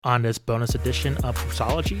On this bonus edition of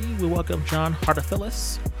Hoopsology, we welcome John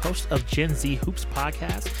Hartofilis, host of Gen Z Hoops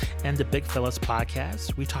podcast and the Big Fellas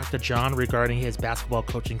podcast. We talked to John regarding his basketball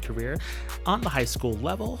coaching career on the high school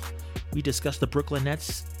level. We discussed the Brooklyn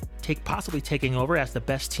Nets possibly taking over as the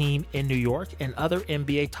best team in New York and other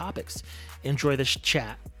NBA topics. Enjoy this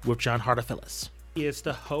chat with John Hartofilis. He is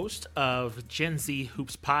the host of Gen Z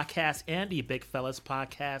Hoops podcast and the Big Fellas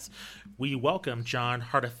podcast. We welcome John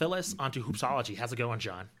Hartofilis onto Hoopsology. How's it going,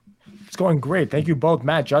 John? It's going great. Thank you both,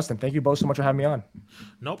 Matt, Justin. Thank you both so much for having me on.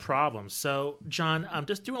 No problem. So, John, I'm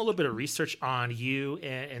just doing a little bit of research on you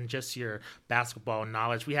and just your basketball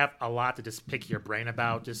knowledge. We have a lot to just pick your brain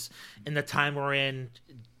about just in the time we're in.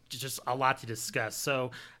 Just a lot to discuss.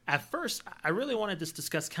 So at first, I really want to just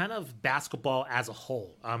discuss kind of basketball as a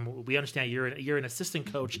whole. We understand you're an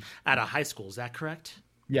assistant coach at a high school. Is that correct?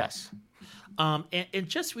 Yes. And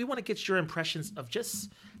just we want to get your impressions of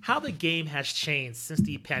just how the game has changed since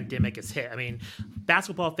the pandemic has hit. I mean,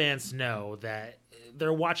 basketball fans know that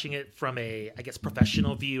they're watching it from a, I guess,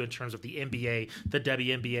 professional view in terms of the NBA, the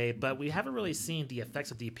WNBA, but we haven't really seen the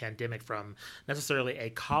effects of the pandemic from necessarily a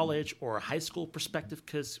college or a high school perspective.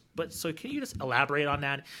 So can you just elaborate on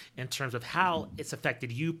that in terms of how it's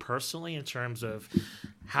affected you personally, in terms of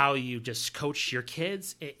how you just coach your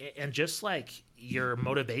kids and just like your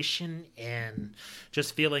motivation and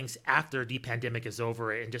just feelings after the pandemic is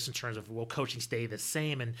over, and just in terms of will coaching stay the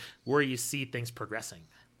same and where you see things progressing?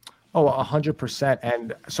 Oh, 100%.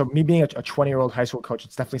 And so me being a 20-year-old high school coach,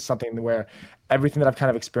 it's definitely something where everything that I've kind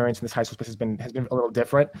of experienced in this high school space has been a little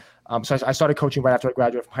different. So I started coaching right after I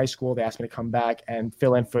graduated from high school. They asked me to come back and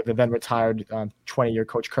fill in for the then retired 20-year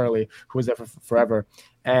coach Curley, who was there for forever.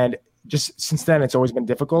 And just since then, it's always been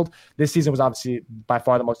difficult. This season was obviously by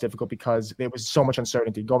far the most difficult because there was so much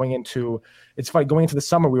uncertainty going into the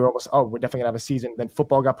summer. We were almost, we're definitely gonna have a season. Then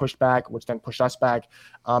football got pushed back, which then pushed us back.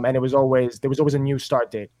 And there was always a new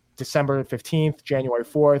start date. December 15th, January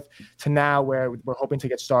 4th, to now where we're hoping to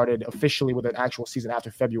get started officially with an actual season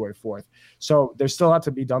after February 4th. So there's still a lot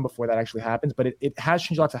to be done before that actually happens, but it has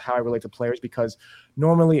changed a lot to how I relate to players, because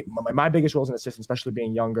normally my biggest role as an assistant, especially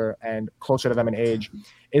being younger and closer to them in age,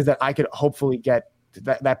 is that I could hopefully get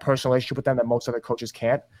that personal relationship with them that most other coaches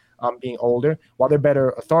can't. Being older, while they're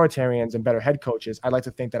better authoritarians and better head coaches, I like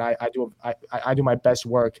to think that I do my best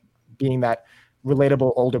work being that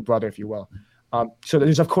relatable older brother, if you will. So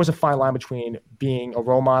there's, of course, a fine line between being a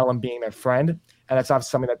role model and being their friend. And that's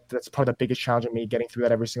obviously something that's probably the biggest challenge of me, getting through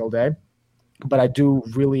that every single day. But I do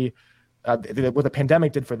really, what the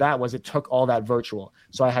pandemic did for that was it took all that virtual.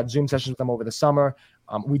 So I had Zoom sessions with them over the summer.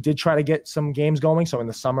 We did try to get some games going. So in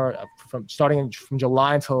the summer, starting from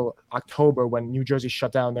July until October, when New Jersey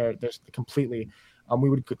shut down their completely,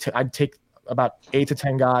 I'd take about 8 to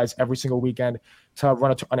 10 guys every single weekend to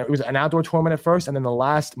run it was an outdoor tournament at first, and then the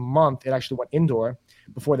last month it actually went indoor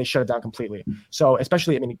before they shut it down completely. So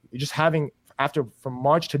especially, I mean, just having from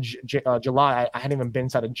March to July, I hadn't even been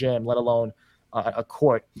inside a gym, let alone a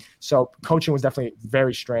court. So coaching was definitely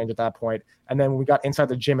very strange at that point. And then when we got inside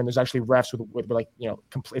the gym and there's actually refs with like,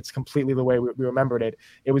 it's completely the way we remembered it.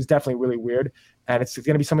 It was definitely really weird. And it's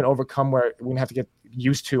going to be something to overcome where we're going to have to get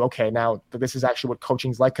used to, okay, now this is actually what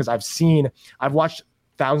coaching's like. Because I've watched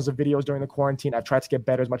thousands of videos during the quarantine. I've tried to get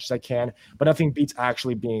better as much as I can, but nothing beats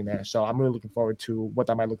actually being there. So I'm really looking forward to what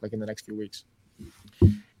that might look like in the next few weeks.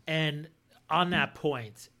 And on that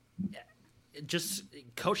point, just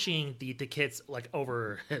coaching the kids like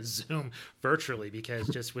over Zoom virtually, because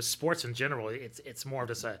just with sports in general, it's more of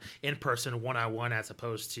just a in-person one-on-one as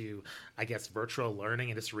opposed to, I guess, virtual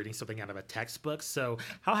learning and just reading something out of a textbook. So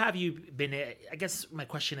how have you been, I guess my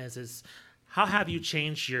question is how have you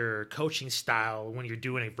changed your coaching style when you're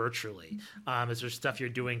doing it virtually? Is there stuff you're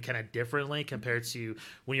doing kind of differently compared to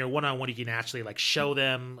when you're one-on-one? You can actually like show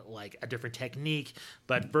them like a different technique,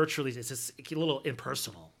 but virtually it's just a little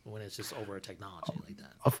impersonal when it's just over a technology like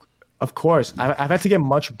that. Of course. I've had to get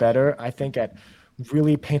much better, I think, at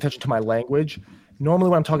really paying attention to my language. Normally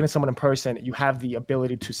when I'm talking to someone in person, you have the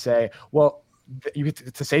ability to say, well, you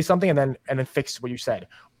get to say something and then fix what you said,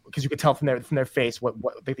 because you could tell from their face what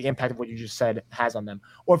the impact of what you just said has on them.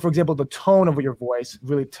 Or, for example, the tone of your voice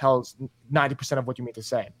really tells 90% of what you mean to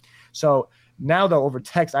say. So now, though, over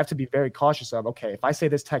text, I have to be very cautious of, okay, if I say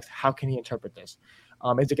this text, how can he interpret this?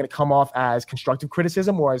 Is it going to come off as constructive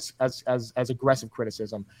criticism or as aggressive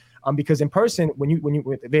criticism? Because in person,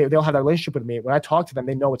 they'll have that relationship with me. When I talk to them,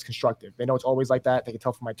 they know it's constructive. They know it's always like that. They can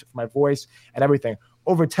tell from my voice and everything.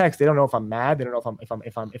 Over text, they don't know if I'm mad. They don't know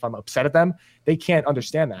if I'm upset at them. They can't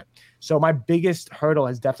understand that. So my biggest hurdle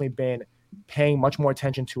has definitely been paying much more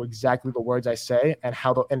attention to exactly the words I say and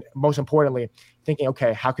and most importantly, thinking,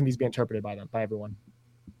 okay, how can these be interpreted by everyone?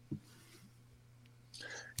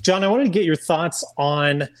 John, I wanted to get your thoughts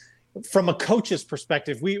on, from a coach's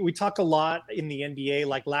perspective. We talk a lot in the NBA,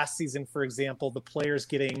 like last season, for example, the players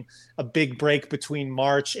getting a big break between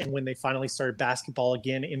March and when they finally started basketball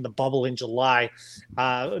again in the bubble in July.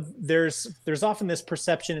 There's often this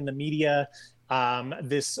perception in the media,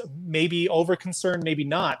 this maybe over concern, maybe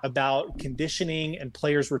not, about conditioning and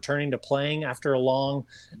players returning to playing after a long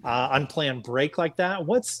unplanned break like that.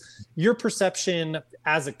 What's your perception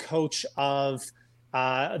as a coach of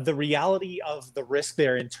the reality of the risk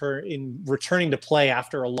there in returning to play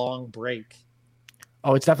after a long break?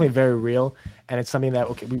 Oh, it's definitely very real, and it's something that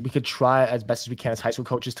we could try as best as we can as high school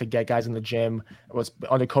coaches to get guys in the gym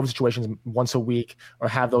under COVID situations once a week, or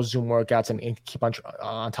have those Zoom workouts and keep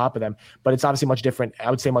on top of them. But it's obviously much different. I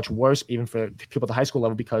would say much worse even for people at the high school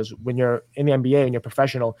level, because when you're in the NBA and you're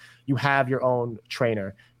professional, you have your own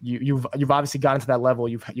trainer. You've obviously gotten to that level.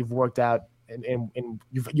 You've worked out, and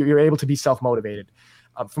you're able to be self-motivated.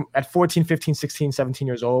 At 14, 15, 16, 17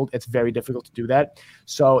 years old, it's very difficult to do that.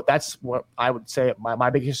 So that's what I would say my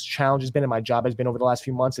biggest challenge has been, and my job has been over the last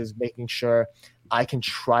few months, is making sure I can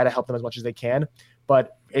try to help them as much as they can.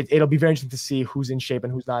 But it'll be very interesting to see who's in shape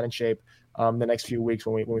and who's not in shape the next few weeks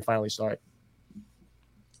when we finally start.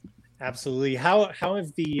 Absolutely. How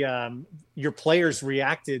have your players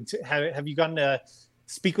reacted to, have you gotten to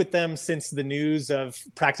speak with them since the news of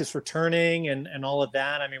practice returning and all of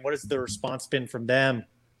that? I mean, what has the response been from them?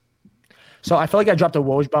 So I felt like I dropped a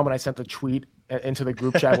Woj bomb when I sent the tweet into the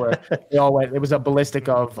group chat where they all went. It was a ballistic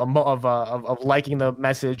of liking the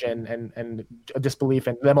message and disbelief,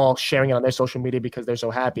 and them all sharing it on their social media because they're so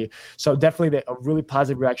happy. So definitely a really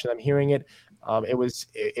positive reaction. I'm hearing it. It was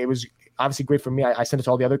obviously great for me. I sent it to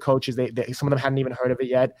all the other coaches. Some of them hadn't even heard of it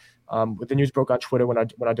yet. The news broke on Twitter when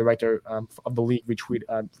our director of the league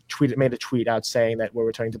made a tweet out saying that we're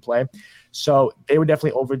returning to play. So they were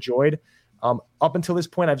definitely overjoyed. Up until this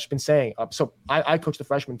point, I've just been saying, so I coached the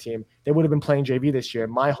freshman team. They would have been playing JV this year.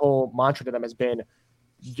 My whole mantra to them has been,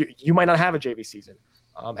 you might not have a JV season.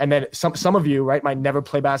 And then some of you, right, might never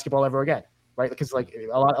play basketball ever again, right? Because like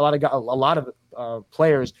a lot of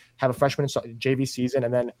players have a freshman JV season,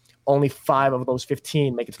 and then only 5 of those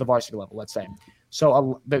 15 make it to the varsity level, let's say.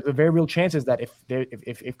 So the very real chance is that if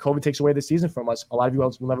COVID takes away the season from us, a lot of you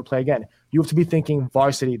else will never play again. You have to be thinking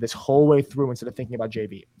varsity this whole way through instead of thinking about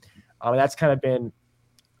JV. And that's kind of been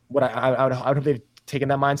what I would hope they've taken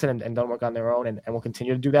that mindset and done work on their own, and will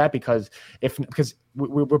continue to do that, because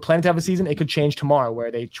we're planning to have a season. It could change tomorrow where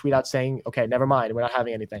they tweet out saying, okay, never mind, we're not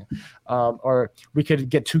having anything. Or we could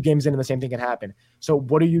get 2 games in and the same thing can happen. So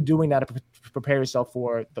what are you doing now to prepare yourself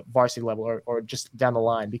for the varsity level or just down the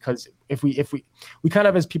line? Because if we kind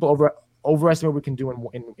of, as people, overestimate what we can do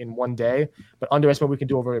in one day, but underestimate what we can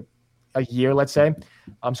do over a year, let's say.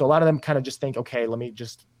 So a lot of them kind of just think, okay, let me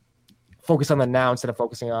just focus on the now instead of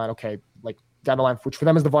focusing on, okay, like down the line, which for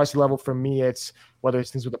them is the varsity level. For me, it's whether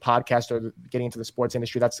it's things with the podcast or getting into the sports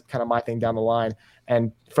industry. That's kind of my thing down the line.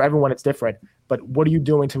 And for everyone, it's different. But what are you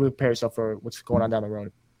doing to prepare yourself for what's going on down the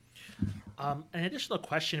road? An additional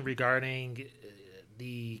question regarding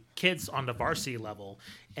the kids on the varsity level.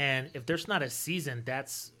 And if there's not a season,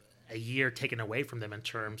 that's a year taken away from them in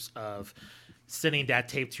terms of sending that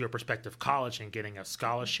tape to a prospective college and getting a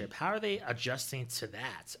scholarship. How are they adjusting to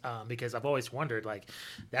that? Because I've always wondered, like,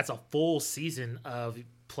 that's a full season of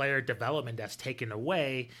player development that's taken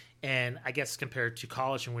away. And I guess compared to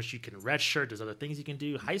college, in which you can redshirt, there's other things you can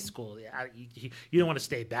do. High school, you don't want to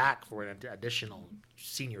stay back for an additional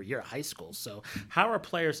senior year of high school. So how are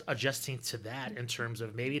players adjusting to that in terms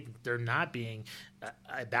of maybe there not being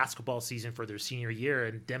a basketball season for their senior year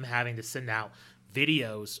and them having to send out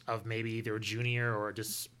videos of maybe their junior or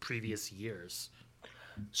just previous years?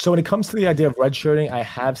 So when it comes to the idea of redshirting, I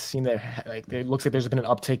have seen that, like, it looks like there's been an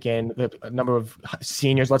uptick in the number of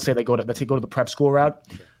seniors. Let's say they go to the prep school route.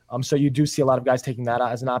 So you do see a lot of guys taking that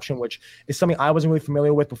as an option, which is something I wasn't really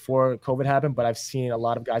familiar with before COVID happened, but I've seen a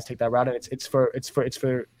lot of guys take that route, and it's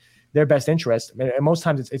for their best interest. And most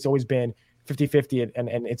times it's always been 50-50,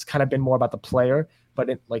 and it's kind of been more about the player. But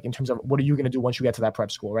in terms of what are you going to do once you get to that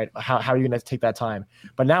prep school, right? How are you going to take that time?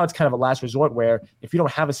 But now it's kind of a last resort where if you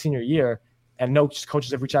don't have a senior year, and no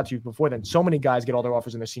coaches have reached out to you before then, so many guys get all their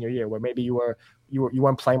offers in their senior year, where maybe you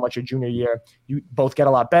weren't playing much your junior year. You both get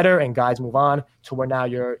a lot better, and guys move on to where now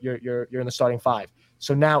you're in the starting 5.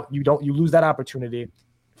 So now you lose that opportunity.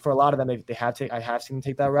 For a lot of them, I have seen them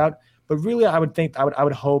take that route. But really, I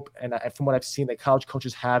would hope, and from what I've seen, that college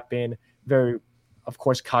coaches have been very, of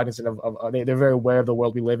course, cognizant of they're very aware of the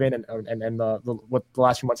world we live in, and what the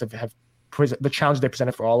last few months have the challenge they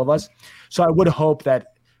presented for all of us. So I would hope that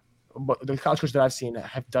the college coaches that I've seen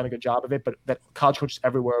have done a good job of it, but that college coaches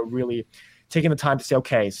everywhere are really taking the time to say,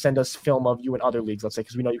 okay, send us film of you in other leagues, let's say,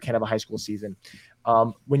 because we know you can't have a high school season.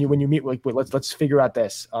 When you meet, like, let's figure out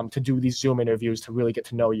this, to do these Zoom interviews to really get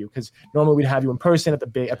to know you, because normally we'd have you in person at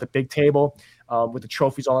the big table, with the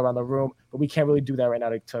trophies all around the room, but we can't really do that right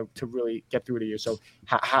now to really get through to you. So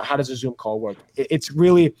how does a Zoom call work? It's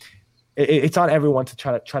really it's on everyone to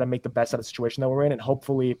try to make the best out of the situation that we're in, and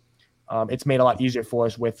hopefully it's made a lot easier for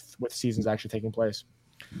us with seasons actually taking place.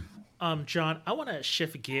 John, I want to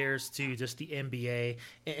shift gears to just the NBA.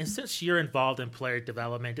 And since you're involved in player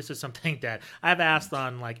development, this is something that I've asked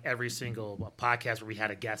on like every single podcast where we had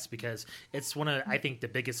a guest, because it's one of, I think, the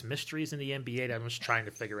biggest mysteries in the NBA that I'm just trying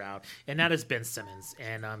to figure out. And that is Ben Simmons.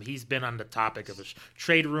 And he's been on the topic of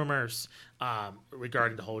trade rumors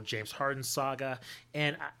regarding the whole James Harden saga.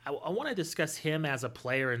 And I want to discuss him as a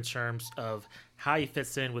player in terms of how he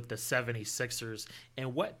fits in with the 76ers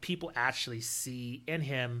and what people actually see in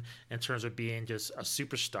him in terms of being just a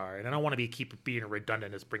superstar. And I don't want to keep being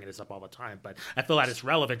redundant as bringing this up all the time, but I feel that it's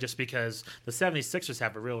relevant just because the 76ers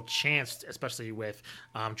have a real chance, especially with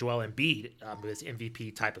Joel Embiid, his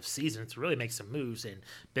MVP type of season, to really make some moves, and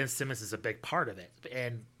Ben Simmons is a big part of it.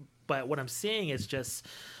 But what I'm seeing is just,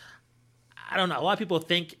 I don't know. A lot of people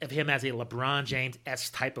think of him as a LeBron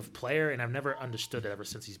James-esque type of player, and I've never understood it ever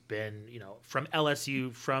since he's been, from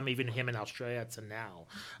LSU, from even him in Australia to now.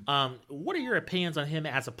 What are your opinions on him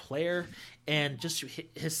as a player? And just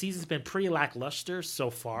his season's been pretty lackluster so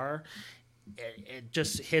far. And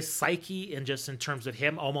just his psyche, and just in terms of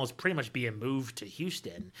him almost pretty much being moved to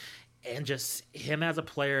Houston, and just him as a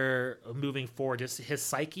player moving forward, just his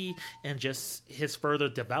psyche and just his further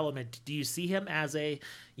development. Do you see him as a,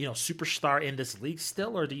 superstar in this league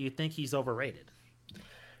still, or do you think he's overrated?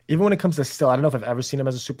 Even when it comes to still, I don't know if I've ever seen him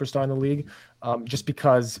as a superstar in the league, just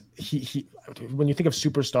because he when you think of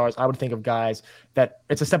superstars, I would think of guys that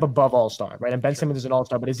it's a step above all-star, right? And Ben Simmons is an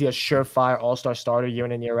all-star, but is he a surefire all-star starter year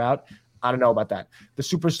in and year out? I don't know about that. The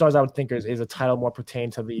superstars I would think is a title more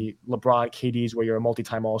pertain to the LeBron, KDs, where you're a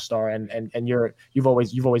multi-time all-star and you've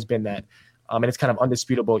always been that. And it's kind of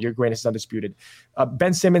undisputable. Your greatness is undisputed.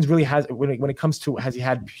 Ben Simmons really has, when it comes to, has he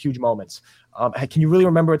had huge moments? Can you really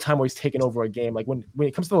remember a time where he's taken over a game? Like when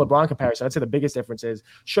it comes to the LeBron comparison, I'd say the biggest difference is,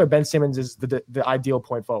 sure, Ben Simmons is the ideal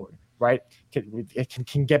point forward, right?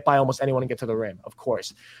 Can get by almost anyone and get to the rim, of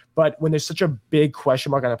course. But when there's such a big question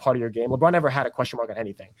mark on a part of your game, LeBron never had a question mark on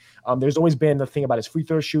anything. There's always been the thing about his free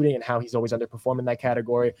throw shooting and how he's always underperformed in that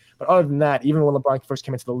category. But other than that, even when LeBron first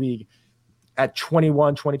came into the league, at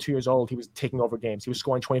 21, 22 years old, he was taking over games. He was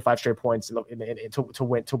scoring 25 straight points to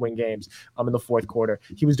win games in the fourth quarter.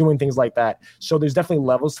 He was doing things like that. So there's definitely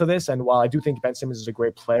levels to this. And while I do think Ben Simmons is a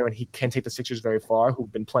great player and he can take the Sixers very far,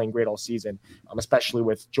 who've been playing great all season, especially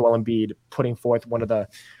with Joel Embiid putting forth one of the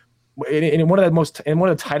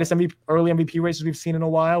tightest early MVP races we've seen in a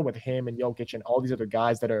while, with him and Jokic and all these other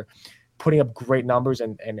guys that are putting up great numbers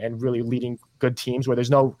and really leading good teams, where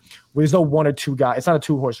there's no one or two guys. It's not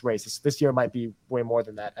a 2-horse race. This year might be way more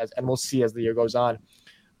than that, and we'll see as the year goes on.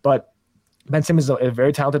 But Ben Simmons is a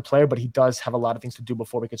very talented player, but he does have a lot of things to do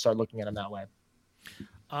before we can start looking at him that way.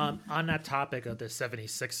 On that topic of the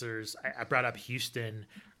 76ers, I brought up Houston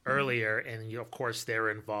earlier, and of course they were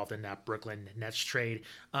involved in that Brooklyn Nets trade.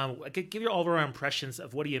 Give your overall impressions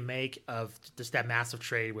of what do you make of just that massive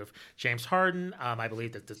trade with James Harden. I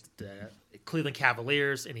believe that the Cleveland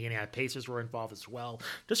Cavaliers and the Indiana Pacers were involved as well.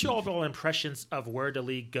 Just your overall impressions of where the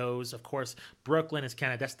league goes. Of course, Brooklyn is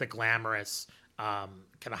that's the glamorous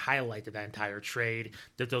kind of highlight of that entire trade.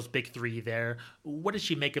 Those big three there. What did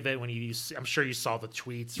she make of it when I'm sure you saw the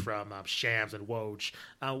tweets from Shams and Woj.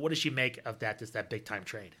 What did she make of that, just that big time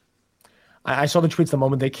trade? I saw the tweets the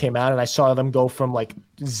moment they came out, and I saw them go from like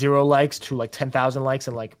 0 likes to like 10,000 likes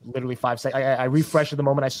in like literally 5 seconds. I refreshed it the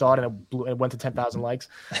moment I saw it, and it went to 10,000 likes.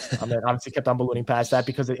 And obviously kept on ballooning past that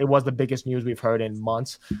because it was the biggest news we've heard in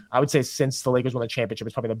months. I would say since the Lakers won the championship,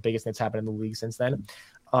 it's probably the biggest thing that's happened in the league since then.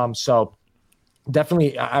 So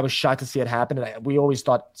definitely, I was shocked to see it happen. And we always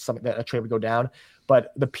thought that a trade would go down,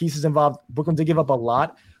 but the pieces involved, Brooklyn did give up a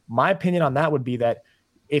lot. My opinion on that would be that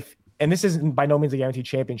and this isn't by no means a guaranteed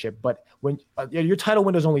championship, but when your title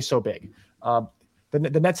window is only so big,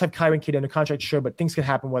 the Nets have Kyrie and KD under contract, sure, but things can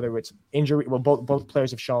happen, whether it's injury. Well, both players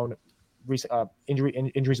have shown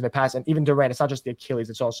injuries in the past, and even Durant. It's not just the Achilles;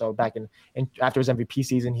 it's also back in after his MVP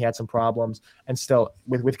season, he had some problems, and still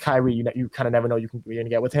with Kyrie, you kind of never know you're going to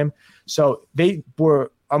get with him. So they are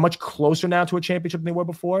much closer now to a championship than they were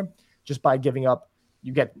before, just by giving up.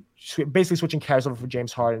 You get basically switching carries over for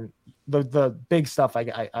James Harden. The big stuff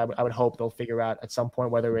I would hope they'll figure out at some point,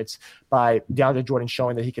 whether it's by DeAndre Jordan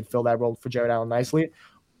showing that he could fill that role for Jared Allen nicely.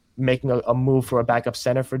 making a move for a backup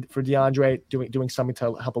center for DeAndre, doing something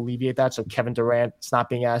to help alleviate that. So Kevin Durant's not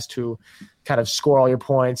being asked to kind of score all your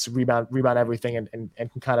points, rebound everything, and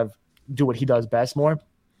can kind of do what he does best more.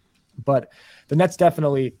 But the Nets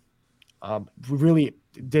definitely really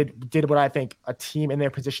did what I think a team in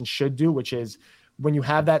their position should do, which is when you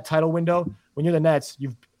have that title window, when you're the Nets,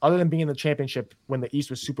 other than being in the championship when the East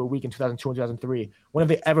was super weak in 2002 and 2003, when have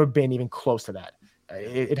they ever been even close to that?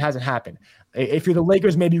 It hasn't happened. If you're the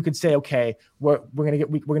Lakers, maybe you could say, okay, we're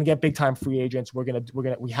gonna get big time free agents.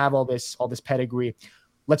 We have all this pedigree.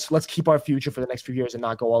 Let's keep our future for the next few years and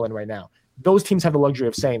not go all in right now. Those teams have the luxury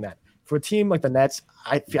of saying that. For a team like the Nets,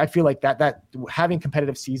 I feel like that having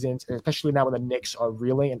competitive seasons, especially now when the Knicks are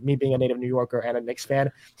reeling, and me being a native New Yorker and a Knicks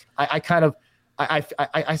fan, I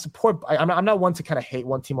support. I'm not one to kind of hate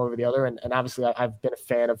one team over the other, and obviously I've been a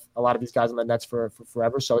fan of a lot of these guys on the Nets for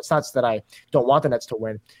forever. So it's not that I don't want the Nets to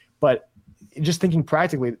win, but just thinking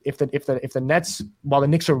practically, if the Nets, while the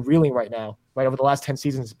Knicks are reeling right now, right over the last 10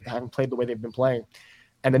 seasons, haven't played the way they've been playing,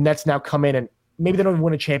 and the Nets now come in and maybe they don't even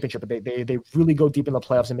win a championship, but they really go deep in the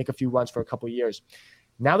playoffs and make a few runs for a couple of years.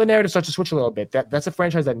 Now the narrative starts to switch a little bit. That's a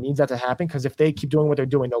franchise that needs that to happen, because if they keep doing what they're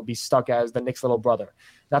doing, they'll be stuck as the Knicks' little brother.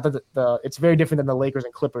 Not that it's very different than the Lakers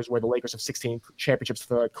and Clippers, where the Lakers have 16 championships,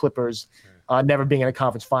 the Clippers never being in a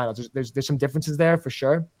conference finals. There's some differences there for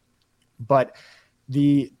sure, but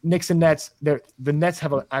the Knicks and Nets, the Nets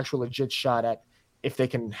have an actual legit shot at, if they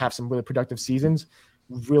can have some really productive seasons,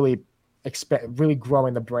 really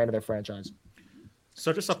growing the brand of their franchise.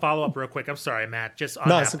 So just a follow up real quick. I'm sorry, Matt, just on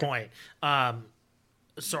that point.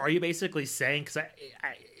 So are you basically saying, because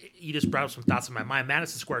you just brought up some thoughts in my mind,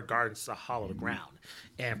 Madison Square Garden is a hallowed ground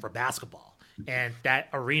and for basketball. And that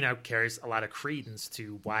arena carries a lot of credence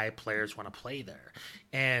to why players want to play there.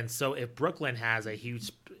 And so if Brooklyn has a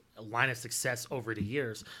huge line of success over the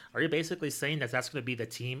years, are you basically saying that that's going to be the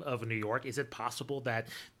team of New York? Is it possible that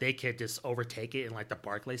they could just overtake it in like the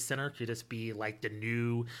Barclays Center, could just be like the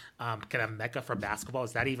new kind of mecca for basketball?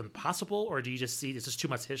 Is that even possible, or do you just see it's just too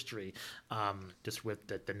much history just with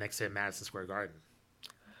the Knicks in Madison Square Garden?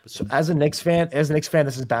 So as a Knicks fan, this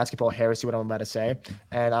is basketball heresy, what I'm about to say,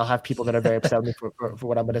 and I'll have people that are very upset with me for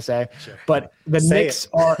what I'm going to say. Sure. But the Knicks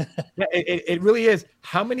are, it really is.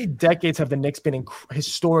 How many decades have the Knicks been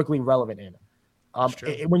historically relevant in?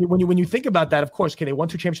 When you think about that, of course, okay, they won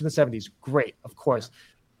 2 championships in the 70s. Great, of course.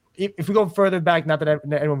 If we go further back, not that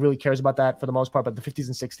anyone really cares about that for the most part, but the 50s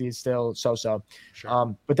and 60s still so.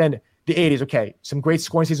 Sure. But then the 80s, okay, some great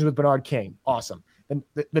scoring seasons with Bernard King, awesome.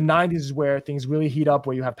 The 90s is where things really heat up,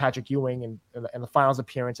 where you have Patrick Ewing and the finals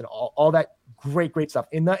appearance and all that great stuff.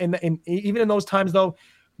 Even in those times, though,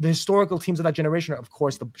 the historical teams of that generation are, of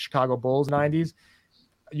course, the Chicago Bulls 90s.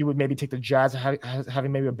 You would maybe take the Jazz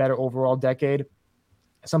having maybe a better overall decade.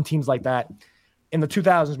 Some teams like that. In the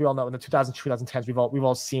 2000s, we all know, in the 2000s, 2010s, we've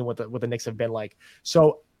all seen what the Knicks have been like.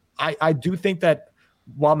 So I do think that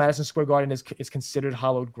while Madison Square Garden is considered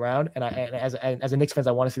hallowed ground, and as a Knicks fan,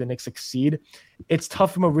 I want to see the Knicks succeed. It's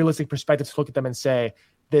tough from a realistic perspective to look at them and say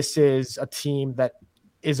this is a team that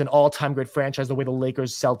is an all-time great franchise, the way the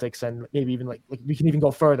Lakers, Celtics, and maybe even like we can even go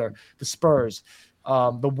further, the Spurs,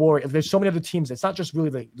 the Warriors. There's so many other teams. It's not just really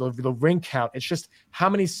the ring count. It's just how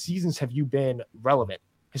many seasons have you been relevant,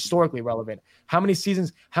 historically relevant? How many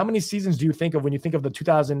seasons do you think of when you think of the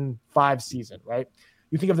 2005 season, right?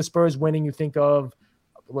 You think of the Spurs winning. You think of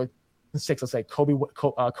 6, let's say Kobe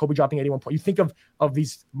dropping 81 points. You think of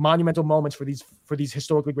these monumental moments for these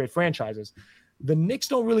historically great franchises. The Knicks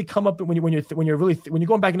don't really come up when you're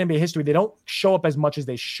going back in NBA history. They don't show up as much as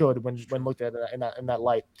they should when looked at in that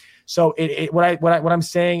light. So what I'm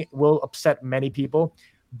saying will upset many people.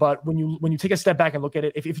 But when you take a step back and look at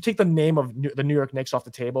it, if you take the name of the New York Knicks off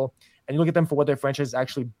the table and you look at them for what their franchise has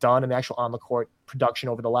actually done and the actual on the court production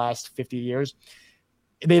over the last 50 years.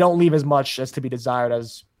 They don't leave as much as to be desired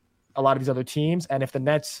as a lot of these other teams. And if the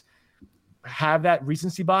Nets have that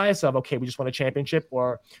recency bias of, okay, we just won a championship,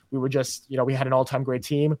 or we were just, we had an all-time great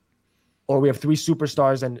team, or we have 3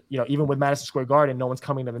 superstars, and, even with Madison Square Garden, no one's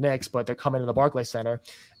coming to the Knicks, but they're coming to the Barclays Center.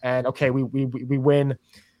 And okay, we win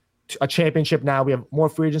a championship now. We have more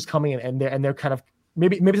free agents coming in, and they're kind of,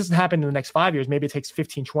 maybe it doesn't happen in the next 5 years. Maybe it takes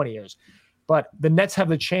 15, 20 years. But the Nets have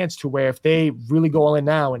the chance to where if they really go all in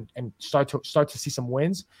now and start to see some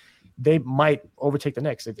wins, they might overtake the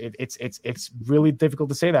Knicks. It's really difficult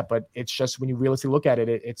to say that, but it's just when you realistically look at it,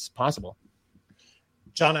 it's possible.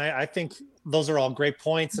 John, I think those are all great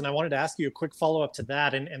points, and I wanted to ask you a quick follow-up to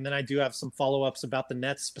that, and then I do have some follow-ups about the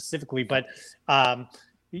Nets specifically. But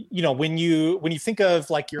when you think of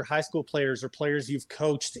like your high school players or players you've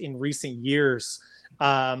coached in recent years,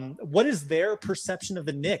 what is their perception of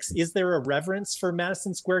the Knicks? Is there a reverence for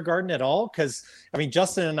Madison Square Garden at all? Because I mean,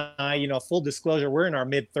 Justin and I, full disclosure, we're in our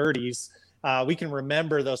mid-30s. We can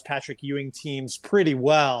remember those Patrick Ewing teams pretty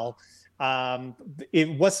well.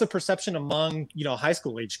 What's the perception among high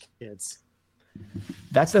school age kids?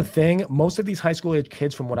 That's the thing. Most of these high school age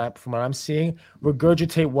kids, from what I'm seeing,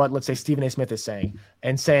 regurgitate what, let's say, Stephen A. Smith is saying,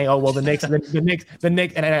 and saying, "Oh well, the Knicks, the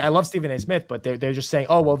Knicks." And I love Stephen A. Smith, but they're just saying,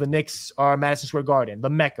 "Oh well, the Knicks are Madison Square Garden, the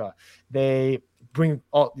Mecca. They bring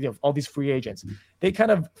all these free agents." They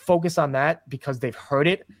kind of focus on that because they've heard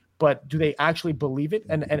it, but do they actually believe it?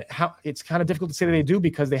 And how it's kind of difficult to say that they do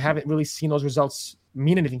because they haven't really seen those results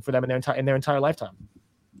mean anything for them in their entire lifetime.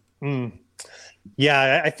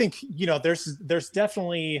 Yeah, I think there's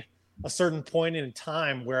definitely a certain point in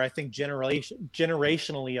time where I think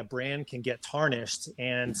generationally a brand can get tarnished,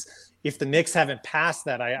 and if the Knicks haven't passed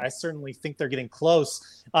that, I certainly think they're getting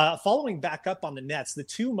close. Following back up on the Nets, the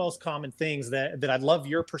two most common things that I'd love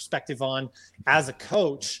your perspective on as a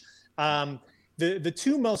coach. The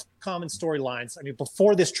two most common storylines. I mean,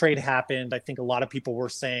 before this trade happened, I think a lot of people were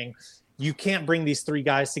saying you can't bring these three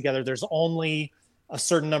guys together. There's only a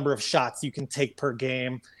certain number of shots you can take per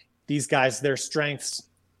game. These guys, their strengths,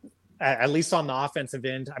 at least on the offensive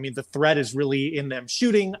end, I mean, the threat is really in them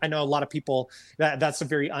shooting. I know a lot of people, that's a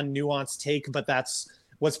very unnuanced take, but that's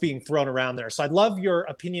what's being thrown around there. So I'd love your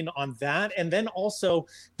opinion on that. And then also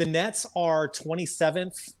the Nets are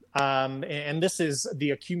 27th. And this is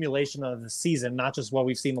the accumulation of the season, not just what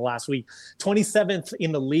we've seen the last week. 27th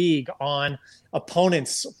in the league on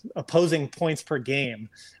opposing points per game.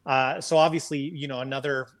 So obviously,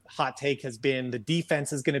 another hot take has been the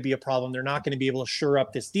defense is going to be a problem. They're not going to be able to shore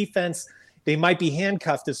up this defense. They might be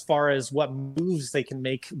handcuffed as far as what moves they can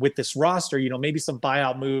make with this roster, maybe some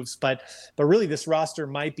buyout moves, but really this roster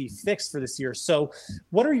might be fixed for this year. So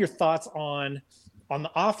what are your thoughts on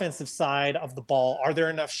the offensive side of the ball? Are there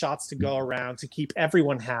enough shots to go around to keep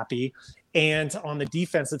everyone happy? And on the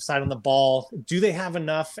defensive side of the ball, do they have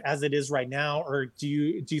enough as it is right now? Or do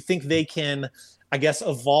you think they can, I guess,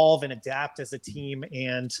 evolve and adapt as a team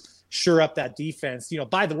and shore up that defense?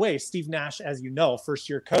 By the way, Steve Nash, as you know,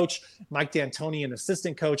 first-year coach, Mike D'Antoni, an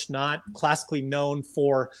assistant coach, not classically known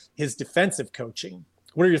for his defensive coaching.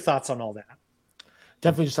 What are your thoughts on all that?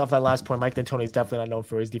 Definitely, just off that last point, Mike D'Antoni is definitely not known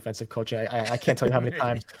for his defensive coaching. I can't tell you how many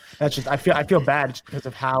times that's just I feel bad just because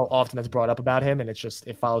of how often that's brought up about him, and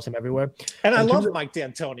it follows him everywhere. And I love Mike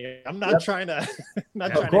D'Antoni. I'm not trying to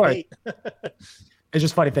hate. It's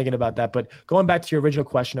just funny thinking about that. But going back to your original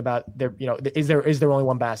question about is there only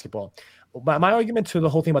one basketball? My argument to the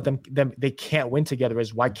whole thing about them they can't win together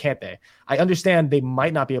is why can't they? I understand they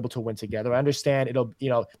might not be able to win together. I understand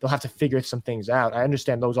they'll have to figure some things out. I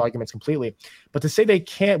understand those arguments completely. But to say they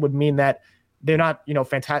can't would mean that they're not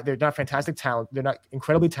fantastic. They're not fantastic talent. They're not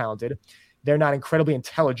incredibly talented. They're not incredibly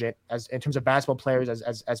intelligent in terms of basketball players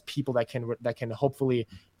as people that can hopefully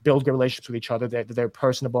build good relationships with each other. They're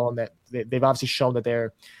personable, and that they've obviously shown that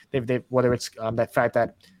they've whether it's that fact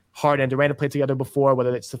that Harden and Durant have played together before,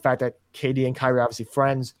 whether it's the fact that KD and Kyrie are obviously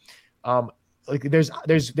friends.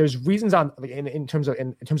 There's reasons in terms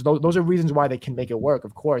of those are reasons why they can make it work.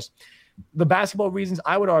 Of course, the basketball reasons,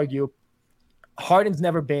 I would argue, Harden's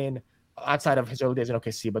never been, outside of his early days in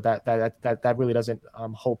OKC, but that really doesn't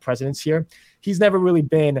hold precedence here. He's never really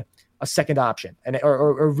been a second option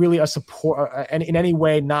or really a support and in any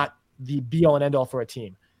way not the be all and end all for a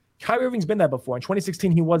team. Kyrie Irving's been that before. In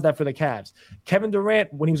 2016, he was that for the Cavs. Kevin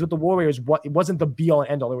Durant, when he was with the Warriors, it wasn't the be-all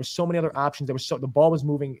and end-all. There were so many other options. The ball was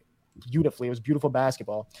moving beautifully. It was beautiful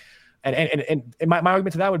basketball. And my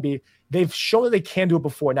argument to that would be they've shown that they can do it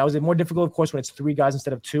before. Now, is it more difficult, of course, when it's three guys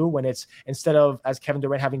instead of two? When it's instead of, as Kevin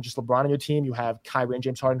Durant, having just LeBron on your team, you have Kyrie and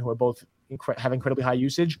James Harden, who are both have incredibly high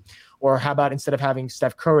usage? Or how about instead of having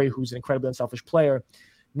Steph Curry, who's an incredibly unselfish player,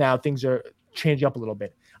 now things are changing up a little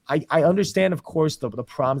bit. I understand, of course, the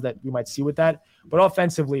problems that we might see with that, but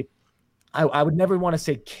offensively, I would never want to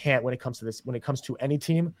say can't when it comes to this. When it comes to any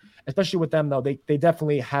team, especially with them, though, they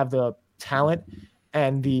definitely have the talent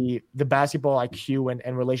and the basketball IQ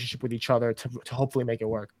and relationship with each other to hopefully make it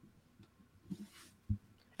work.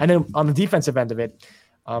 And then on the defensive end of it,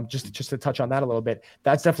 just to touch on that a little bit,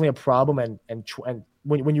 that's definitely a problem. And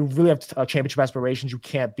when you really have championship aspirations, you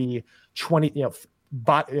can't be 20,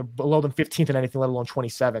 below them 15th in anything, let alone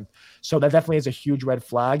 27th. So that definitely is a huge red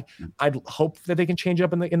flag. I'd hope that they can change it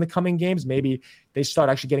up in the coming games. Maybe they start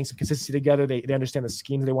actually getting some consistency together. They understand the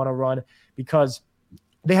schemes they want to run, because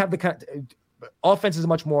they have the kind of offense is a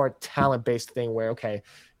much more talent-based thing where, okay,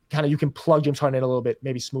 kind of you can plug James Harden in a little bit,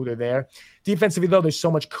 maybe smoother there. Defensively, though, there's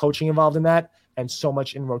so much coaching involved in that and so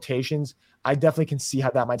much in rotations. I definitely can see how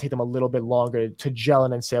that might take them a little bit longer to gel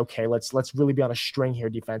in and say, okay, let's really be on a string here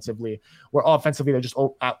defensively. Where offensively, they're just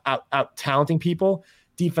out talenting people.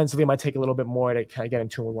 Defensively, it might take a little bit more to kind of get in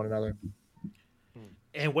tune with one another.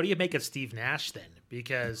 And what do you make of Steve Nash then?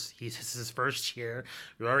 Because this is his first year.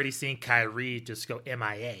 We're already seeing Kyrie just go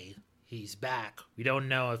MIA. He's back. We don't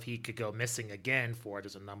know if he could go missing again for it.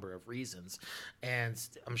 There's a number of reasons. And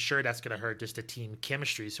I'm sure that's going to hurt just the team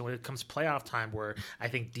chemistry. So when it comes playoff time, where I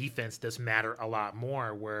think defense does matter a lot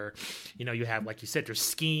more, where, you have, like you said, there's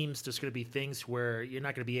schemes. There's going to be things where you're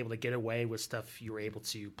not going to be able to get away with stuff you were able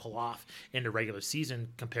to pull off in the regular season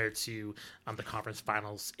compared to the conference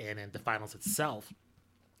finals and in the finals itself.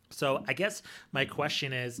 So I guess my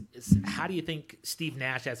question is how do you think Steve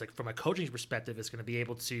Nash, from a coaching perspective, is going to be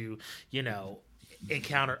able to,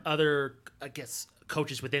 encounter other,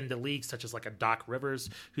 coaches within the league, such as like a Doc Rivers,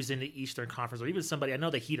 who's in the Eastern Conference, or even somebody, I know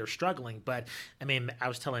the Heat are struggling, but I mean, I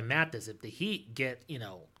was telling Matt this, if the Heat get,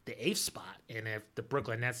 the 8th spot, and if the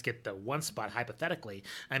Brooklyn Nets get the 1 spot, hypothetically,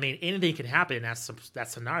 I mean, anything can happen in that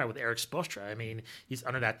scenario with Eric Spoelstra. I mean, he's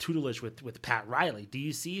under that tutelage with Pat Riley. Do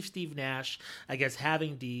you see Steve Nash,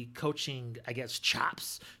 having the coaching,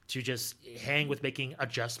 chops to just hang with making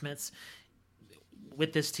adjustments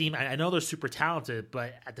with this team? I know they're super talented,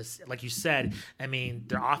 but like you said, I mean,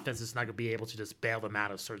 their offense is not going to be able to just bail them out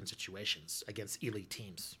of certain situations against elite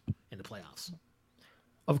teams in the playoffs.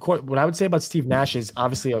 Of course, what I would say about Steve Nash is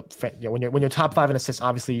obviously when you're top 5 in assists,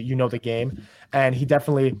 obviously the game, and he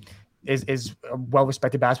definitely is a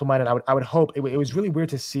well-respected basketball mind. And I would hope it was really weird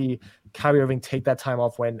to see Kyrie Irving take that time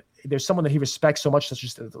off when there's someone that he respects so much, that's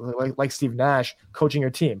just like Steve Nash coaching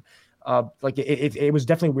your team. It was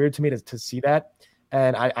definitely weird to me to see that.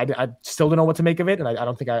 And I still don't know what to make of it, and I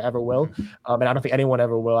don't think I ever will. And I don't think anyone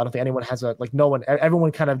ever will. I don't think anyone has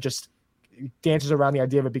everyone kind of just dances around the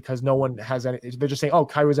idea of it because no one has any. They're just saying, "Oh,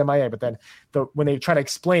 Kyrie was MIA," but then when they try to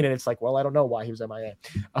explain it, it's like, "Well, I don't know why he was MIA."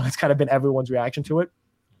 It's kind of been everyone's reaction to it.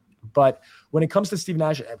 But when it comes to Steve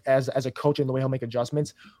Nash as a coach and the way he'll make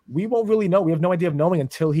adjustments, we won't really know. We have no idea of knowing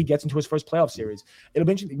until he gets into his first playoff series. It'll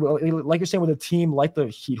be interesting. Well, like you're saying, with a team like the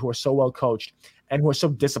Heat, who are so well coached and who are so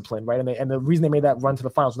disciplined, right? And the reason they made that run to the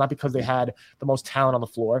finals was not because they had the most talent on the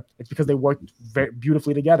floor. It's because they worked very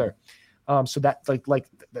beautifully together. So that like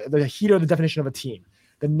the Heat are the definition of a team.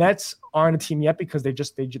 The Nets aren't a team yet because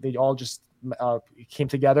they all just came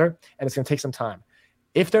together, and it's going to take some time.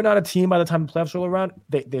 If they're not a team by the time the playoffs roll around,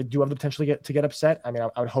 they do have the potential to get upset. I mean,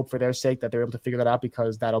 I would hope for their sake that they're able to figure that out,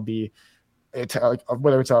 because that'll be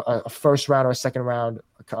whether it's a first round or a second round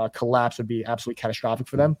collapse would be absolutely catastrophic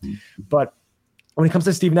for them. But when it comes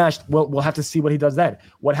to Steve Nash, we'll have to see what he does then.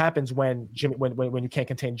 What happens when you can't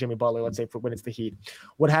contain Jimmy Butler, let's say when it's the Heat?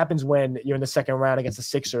 What happens when you're in the second round against the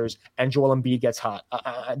Sixers and Joel Embiid gets hot?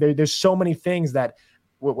 There's so many things that,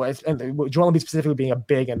 and Joel Embiid specifically being a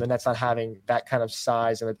big and the Nets not having that kind of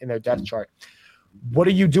size in their depth chart. What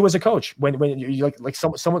do you do as a coach when you like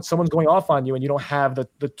someone's going off on you and you don't have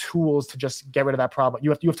the tools to just get rid of that problem?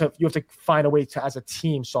 You have to find a way to, as a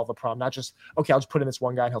team, solve the problem, not just, okay, I'll just put in this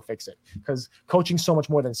one guy and he'll fix it. Because coaching's so much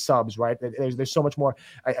more than subs, right? There's so much more.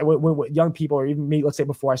 When young people, or even me, let's say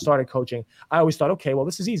before I started coaching, I always thought, okay, well,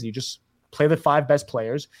 this is easy. Just play the 5 best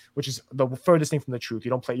players, which is the furthest thing from the truth.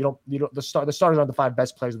 The starters aren't the 5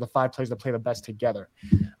 best players, or the 5 players that play the best together.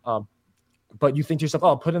 But you think to yourself,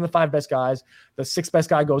 oh, put in the 5 best guys. The 6th best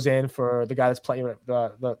guy goes in for the guy that's playing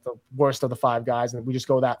the worst of the 5 guys, and we just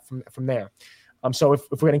go that from there. So if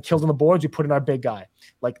we're getting killed on the boards, we put in our big guy.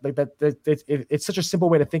 Like that. It's such a simple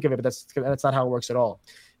way to think of it, but that's not how it works at all.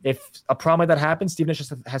 If a problem like that happens, Steve Nash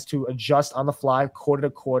has to adjust on the fly, quarter to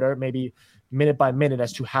quarter, maybe minute by minute,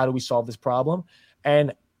 as to how do we solve this problem.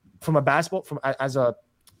 And as a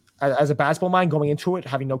basketball mind going into it,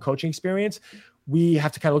 having no coaching experience, we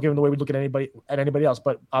have to kind of look at him the way we look at anybody else,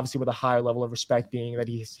 but obviously with a higher level of respect, being that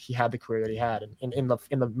he had the career that he had, and in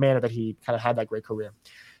the manner that he kind of had that great career.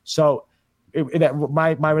 So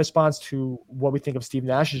my response to what we think of Steve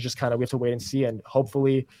Nash is just kind of, we have to wait and see, and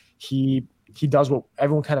hopefully he does what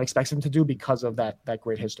everyone kind of expects him to do because of that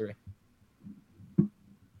great history.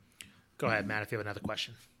 Go ahead, Matt, if you have another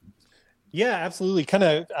question. Yeah, absolutely. Kind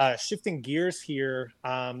of shifting gears here,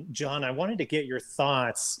 John, I wanted to get your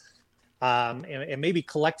thoughts, and maybe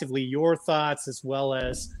collectively your thoughts, as well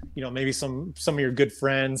as, maybe some of your good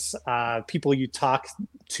friends, people you talk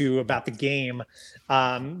to about the game.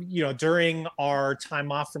 During our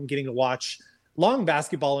time off from getting to watch long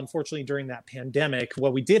basketball, unfortunately, during that pandemic,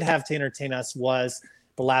 what we did have to entertain us was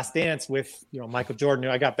The Last Dance with, Michael Jordan, who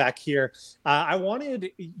I got back here. I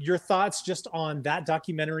wanted your thoughts just on that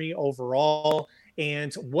documentary overall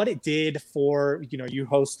and what it did for, you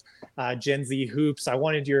host Gen Z Hoops. I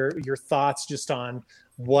wanted your thoughts just on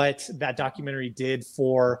what that documentary did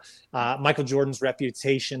for Michael Jordan's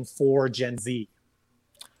reputation for Gen Z.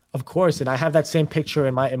 Of course, and I have that same picture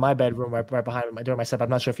in my bedroom right behind me during my set. I'm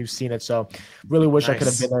not sure if you've seen it, so really wish I could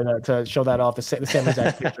have been there to show that off. The same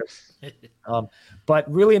exact picture.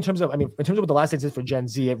 But really, in terms of what The Last Dance did for Gen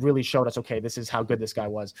Z, it really showed us, okay, this is how good this guy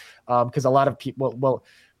was. Because a lot of people,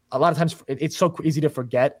 a lot of times it's so easy to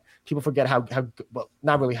forget. People forget how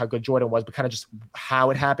not really how good Jordan was, but kind of just how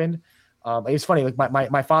it happened. It's funny, like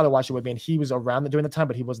my father watched it with me, and he was around during the time,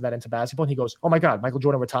 but he wasn't that into basketball. And he goes, "Oh my God, Michael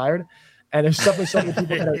Jordan retired." And there's definitely so many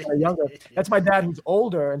people that are younger. That's my dad, who's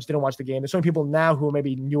older and just didn't watch the game. There's so many people now who are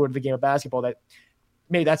maybe newer to the game of basketball that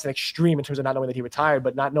maybe that's an extreme in terms of not knowing that he retired,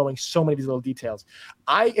 but not knowing so many of these little details.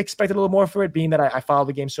 I expected a little more for it, being that I followed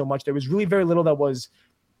the game so much. There was really very little that was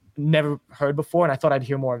never heard before, and I thought I'd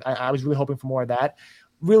hear more. I was really hoping for more of that.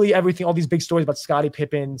 Really, everything, all these big stories about Scottie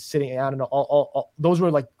Pippen sitting, I don't know, all those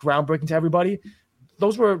were like groundbreaking to everybody.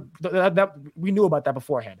 Those were that we knew about that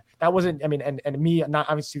beforehand. That wasn't, and me not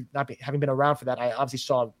having been around for that, I obviously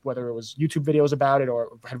saw whether it was YouTube videos about it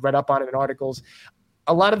or had read up on it in articles.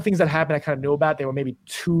 A lot of the things that happened, I kind of knew about. There were maybe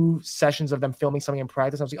 2 sessions of them filming something in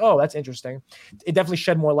practice. I was like, oh, that's interesting. It definitely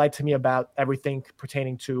shed more light to me about everything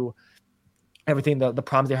pertaining to everything, the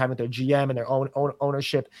problems they're having with their GM and their own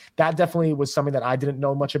ownership. That definitely was something that I didn't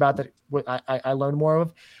know much about, that I learned more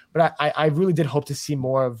of. But I really did hope to see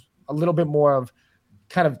a little bit more of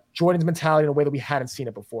kind of Jordan's mentality in a way that we hadn't seen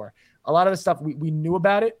it before. A lot of the stuff we knew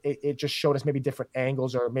about it. It just showed us maybe different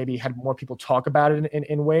angles, or maybe had more people talk about it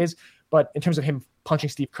in ways. But in terms of him punching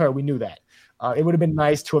Steve Kerr, we knew that. It would have been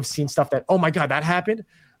nice to have seen stuff that, oh my God, that happened.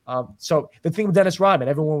 So the thing with Dennis Rodman,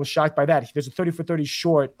 everyone was shocked by that. There's a 30 for 30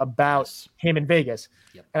 short about him in Vegas.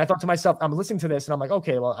 Yep. And I thought to myself, I'm listening to this and I'm like,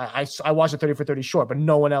 okay, well, I watched a 30 for 30 short, but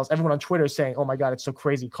no one else, everyone on Twitter is saying, oh my God, it's so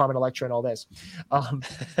crazy, Carmen Electra and all this.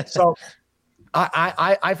 So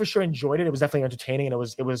I for sure enjoyed it. It was definitely entertaining, and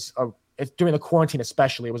it was during the quarantine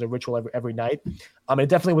especially, it was a ritual every night. It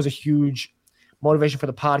definitely was a huge motivation for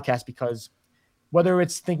the podcast, because whether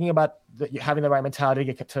it's thinking about having the right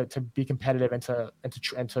mentality to be competitive and to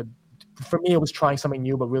for me, it was trying something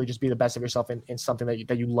new, but really just be the best of yourself in something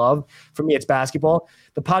that you love. For me, it's basketball.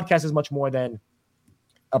 The podcast is much more than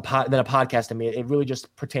a podcast to me. It really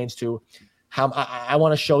just pertains to how I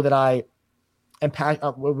want to show that I am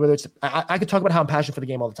whether it's I could talk about how I'm passionate for the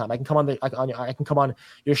game all the time. I can come on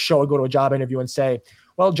your show or go to a job interview and say,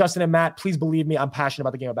 well, Justin and Matt, please believe me, I'm passionate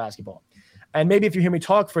about the game of basketball. And maybe if you hear me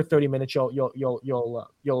talk for 30 minutes, you'll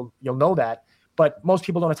know that. But most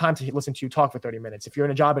people don't have time to listen to you talk for 30 minutes. If you're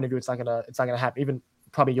in a job interview, it's not gonna happen. Even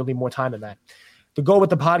probably you'll need more time than that. The goal with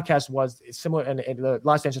the podcast was similar, and the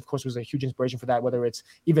Last Dance, of course, was a huge inspiration for that. Whether it's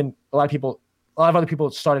even a lot of other people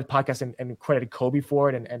started podcasts and credited Kobe for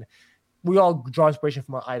it, and we all draw inspiration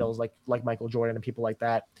from our idols like Michael Jordan and people like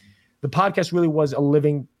that. The podcast really was a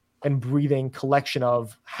living and breathing collection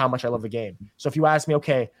of how much I love the game. So if you ask me,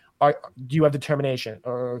 okay, do you have determination,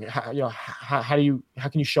 or how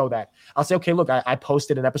can you show that? I'll say, okay, look, I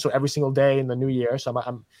posted an episode every single day in the new year. So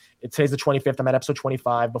today's the 25th. I'm at episode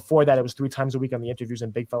 25. Before that, it was 3 times a week on the interviews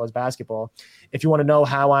in Big Fellas Basketball. If you want to know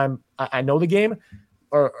how I know the game,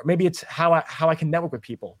 or maybe it's how I can network with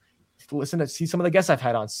people, listen to see some of the guests I've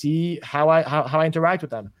had on, see how I interact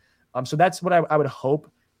with them. So that's what I would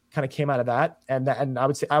hope kind of came out of that. And I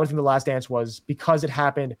would think The Last Dance was, because it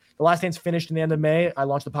happened. The Last Dance finished in the end of May. I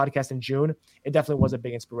launched the podcast in June. It definitely was a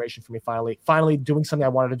big inspiration for me. Finally doing something I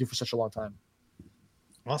wanted to do for such a long time.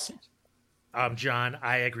 Awesome. John,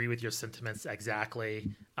 I agree with your sentiments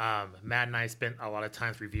exactly. Matt and I spent a lot of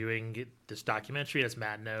times reviewing this documentary. As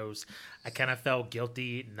Matt knows, I kind of felt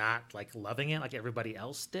guilty not loving it like everybody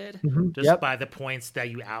else did, by the points that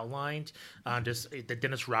you outlined. Just the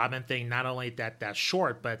Dennis Rodman thing, not only that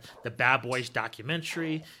short, but the Bad Boys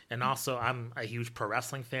documentary. And also, I'm a huge pro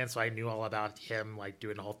wrestling fan, so I knew all about him,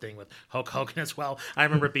 doing the whole thing with Hulk Hogan as well. I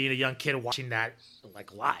remember being a young kid watching that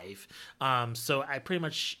live. So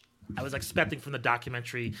I was expecting from the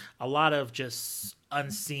documentary a lot of just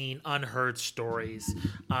unseen, unheard stories.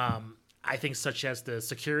 I think such as the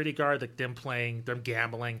security guard, them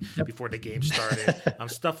gambling before the game started,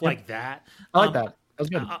 stuff like that. I like that. That was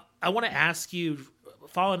good. I want to ask you,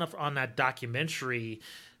 following up on that documentary,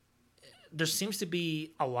 there seems to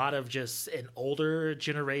be a lot of just an older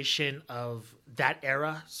generation of that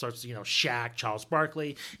era starts, Shaq, Charles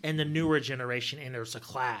Barkley, and the newer generation, and there's a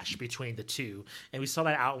clash between the two. And we saw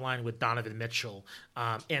that outlined with Donovan Mitchell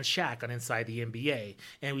and Shaq on Inside the NBA.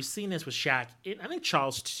 And we've seen this with Shaq, I think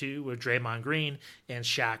Charles too, with Draymond Green, and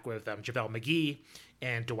Shaq with JaVale McGee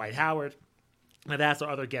and Dwight Howard. And I've asked our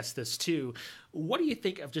other guests this too. What do you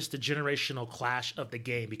think of just the generational clash of the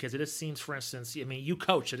game? Because it just seems, for instance, you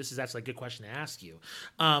coach, so this is actually a good question to ask you.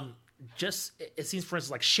 It seems, for instance,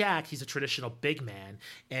 like Shaq, he's a traditional big man,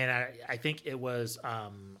 and I think it was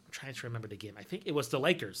I'm trying to remember the game. I think it was the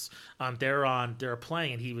Lakers. They were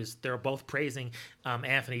playing, and they were both praising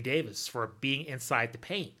Anthony Davis for being inside the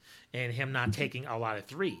paint and him not taking a lot of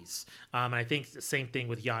threes. And I think the same thing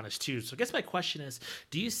with Giannis too. So I guess my question is,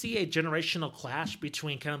 do you see a generational clash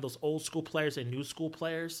between kind of those old school players and new school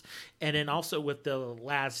players? And then also with the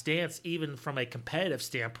Last Dance, even from a competitive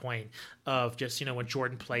standpoint of just, when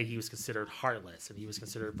Jordan played, he was considered heartless and he was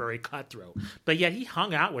considered very cutthroat. But yet he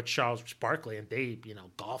hung out with Charles Barkley and they,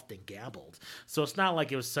 golfed and gambled. So it's not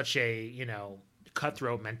like it was such a,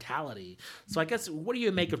 cutthroat mentality. So I guess, what do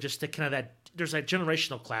you make of just the kind of that, there's a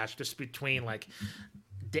generational clash just between like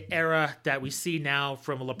the era that we see now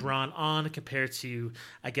from LeBron on compared to,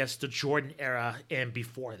 I guess, the Jordan era and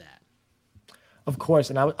before that? Of course,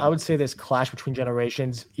 and I would say this clash between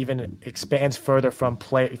generations even expands further from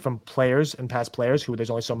players and past players, who there's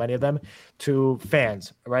only so many of them, to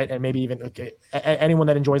fans, right? And maybe even anyone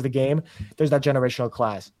that enjoys the game. There's that generational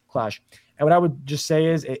clash. And what I would just say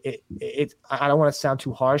is, I don't want to sound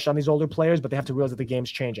too harsh on these older players, but they have to realize that the game's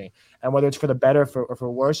changing, and whether it's for the better or for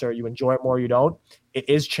worse, or you enjoy it more or you don't, it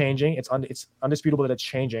is changing. It's undisputable that it's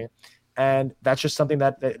changing, and that's just something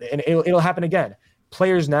that and it'll happen again.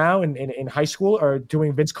 Players now in high school are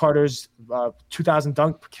doing Vince Carter's 2000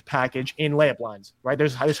 dunk package in layup lines, right?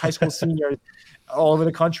 There's high school seniors all over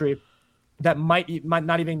the country that might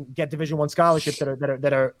not even get Division I scholarships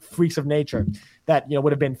that are freaks of nature that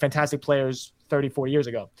would have been fantastic players 30, 40 years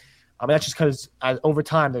ago. That's just because over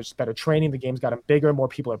time there's better training, the game's gotten bigger, more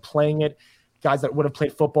people are playing it. Guys that would have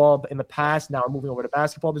played football in the past now are moving over to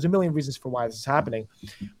basketball. There's a million reasons for why this is happening,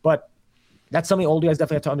 but that's something older guys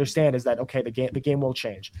definitely have to understand, is that, okay, the game will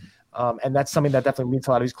change. And that's something that definitely leads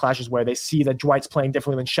to a lot of these clashes where they see that Dwight's playing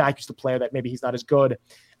differently than Shaq used to play, that maybe he's not as good,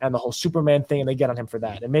 and the whole Superman thing, and they get on him for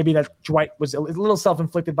that. And maybe that Dwight was a little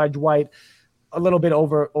self-inflicted by Dwight, a little bit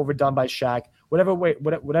overdone by Shaq,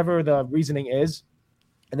 whatever the reasoning is.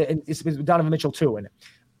 And it's with Donovan Mitchell too. And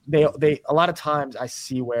they a lot of times I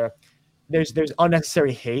see where there's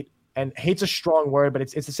unnecessary hate, and hate's a strong word, but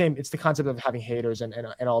it's the same. It's the concept of having haters and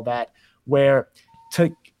all that, where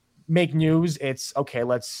to make news, it's okay,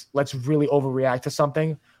 let's really overreact to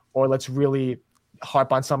something, or let's really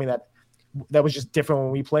harp on something that was just different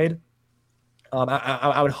when we played.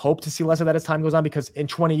 I would hope to see less of that as time goes on, because in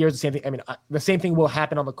 20 years, the same thing. The same thing will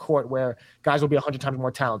happen on the court, where guys will be 100 times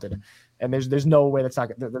more talented, and there's no way that's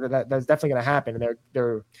definitely going to happen. And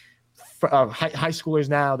they're high schoolers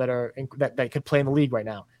now that could play in the league right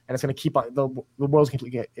now, and it's going to keep on. The world's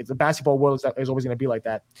completely. It's the basketball world is always going to be like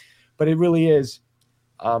that, but it really is.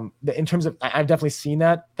 In terms of, I've definitely seen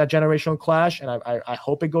that generational clash, and I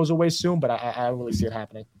hope it goes away soon, but I don't really see it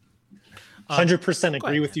happening. 100%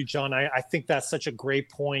 agree with you, John. I think that's such a great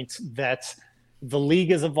point, that the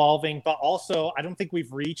league is evolving, but also I don't think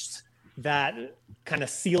we've reached that kind of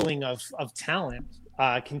ceiling of talent,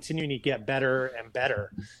 continuing to get better and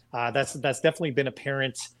better. That's definitely been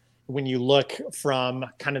apparent when you look from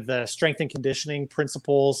kind of the strength and conditioning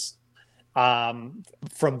principles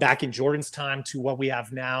from back in Jordan's time to what we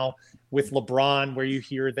have now with LeBron, where you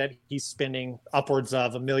hear that he's spending upwards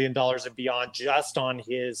of $1 million and beyond just on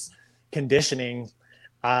his conditioning.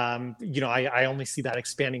 I only see that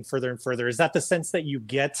expanding further and further. Is that the sense that you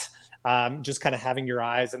get, just kind of having your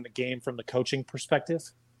eyes in the game from the coaching perspective?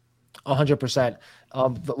 100%.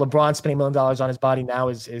 LeBron spending $1 million on his body now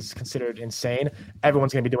is considered insane.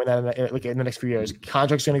 Everyone's going to be doing that in the next few years.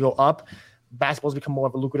 Contracts are going to go up. Basketball's become more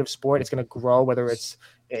of a lucrative sport. It's going to grow, whether it's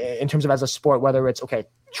in terms of as a sport, whether it's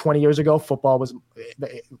 20 years ago, football was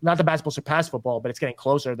not that basketball surpassed football, but it's getting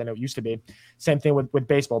closer than it used to be. Same thing with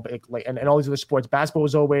baseball, and all these other sports. Basketball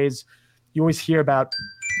was always, you always hear about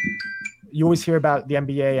the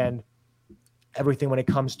NBA and everything when it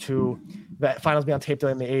comes to the finals being on tape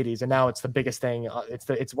in the 80s, and now it's the biggest thing.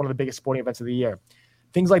 It's one of the biggest sporting events of the year.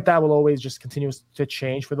 Things like that will always just continue to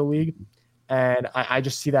change for the league. And I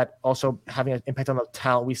just see that also having an impact on the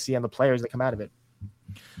talent we see and the players that come out of it.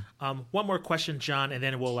 One more question, John, and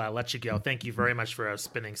then we'll let you go. Thank you very much for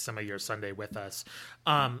spending some of your Sunday with us.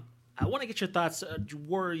 I want to get your thoughts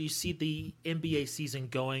where you see the NBA season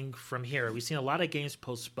going from here. We've seen a lot of games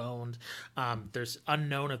postponed. There's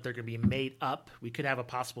unknown if they're going to be made up. We could have a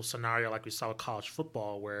possible scenario like we saw with college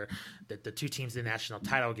football where the two teams in the national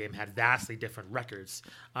title game had vastly different records.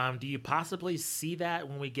 Do you possibly see that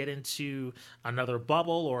when we get into another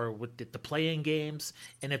bubble or with the play-in games?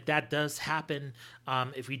 And if that does happen,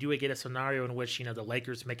 if we do get a scenario in which, the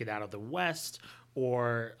Lakers make it out of the West,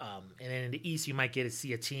 or and then in the East, you might get to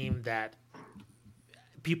see a team that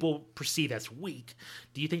people perceive as weak.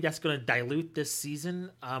 Do you think that's going to dilute this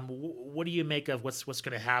season? What do you make of what's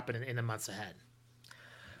going to happen in the months ahead?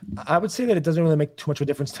 I would say that it doesn't really make too much of a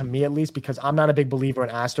difference to me, at least, because I'm not a big believer in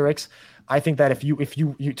asterisks. I think that if you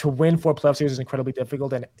to win 4 playoff series is incredibly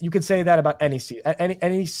difficult, and you could say that about any season.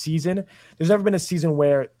 Any season, there's never been a season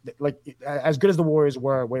where, like, as good as the Warriors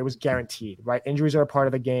were, where it was guaranteed. Right, injuries are a part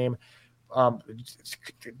of the game.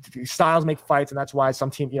 Styles make fights, and that's why some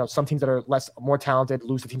teams that are more talented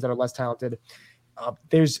lose to teams that are less talented.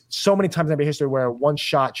 There's so many times in NBA history where one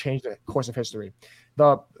shot changed the course of history.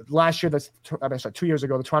 The last year, 2 years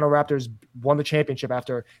ago, the Toronto Raptors won the championship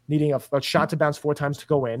after needing a shot to bounce 4 times to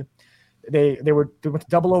go in. They went to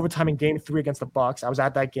double overtime in Game 3 against the Bucks. I was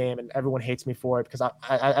at that game, and everyone hates me for it because I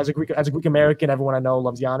as a Greek American, everyone I know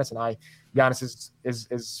loves Giannis, and Giannis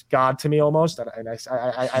is God to me almost, and I don't say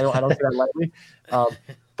that lightly.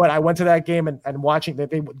 But I went to that game and watching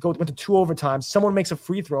that went to 2 overtimes. Someone makes a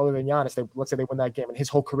free throw other than Giannis. Let's say they win that game, and his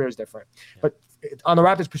whole career is different. Yeah. But on the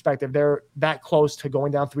Raptors' perspective, they're that close to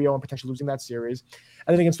going down 3-0 and potentially losing that series.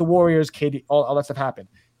 And then against the Warriors, KD, all that stuff happened.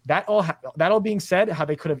 That all being said, how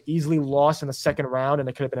they could have easily lost in the second round and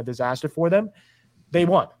it could have been a disaster for them, they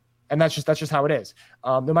won, and that's just how it is.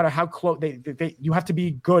 No matter how close you have to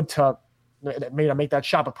be good to make that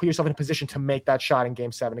shot, but put yourself in a position to make that shot in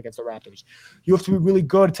Game 7 against the Raptors. You have to be really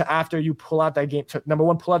good to, after you pull out that game, to number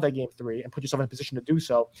one, pull out that Game 3 and put yourself in a position to do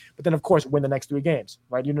so. But then, of course, win the next 3 games.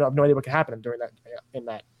 Right? You have no idea what can happen during that. In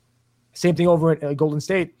that, same thing over in Golden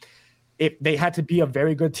State. They had to be a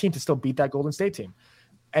very good team to still beat that Golden State team.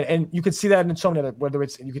 And you could see that in so many other, whether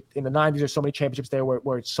it's in the 90s, there's so many championships there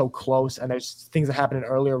where it's so close, and there's things that happen in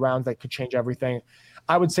earlier rounds that could change everything.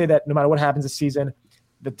 I would say that no matter what happens this season,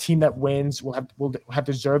 the team that wins will have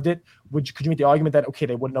deserved it. Could you make the argument that, okay,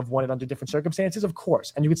 they wouldn't have won it under different circumstances? Of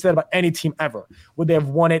course. And you could say that about any team ever. Would they have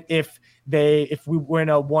won it if we were in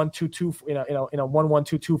a 1-2-2, in a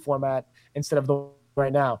 1-1-2-2 format instead of the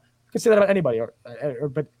right now? You could say that about anybody,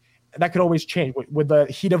 but that could always change. Would the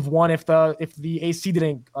Heat have won if the AC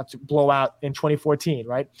didn't blow out in 2014,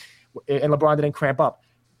 right? And LeBron didn't cramp up?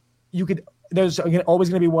 There's always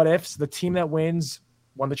going to be what ifs. The team that wins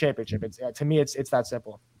won the championship. To me, it's that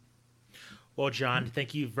simple. Well, John,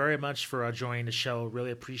 thank you very much for joining the show.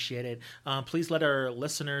 Really appreciate it. Please let our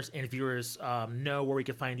listeners and viewers know where we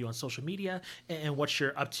can find you on social media and what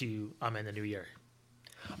you're up to in the new year.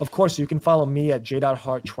 Of course, you can follow me at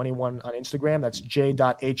j.hart21 on Instagram. That's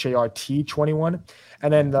j.hart21.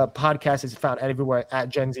 And then the podcast is found everywhere at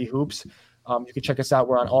Gen Z Hoops. You can check us out.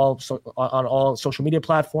 We're on all social media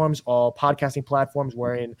platforms, all podcasting platforms.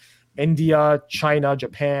 We're in India, China,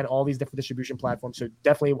 Japan, all these different distribution platforms. So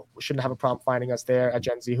definitely shouldn't have a problem finding us there at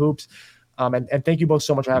Gen Z Hoops. And thank you both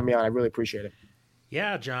so much for having me on. I really appreciate it.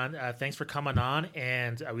 Yeah, John, thanks for coming on.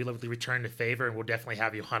 And we love to return the favor, and we'll definitely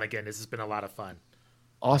have you on again. This has been a lot of fun.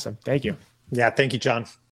 Awesome. Thank you. Yeah, thank you, John.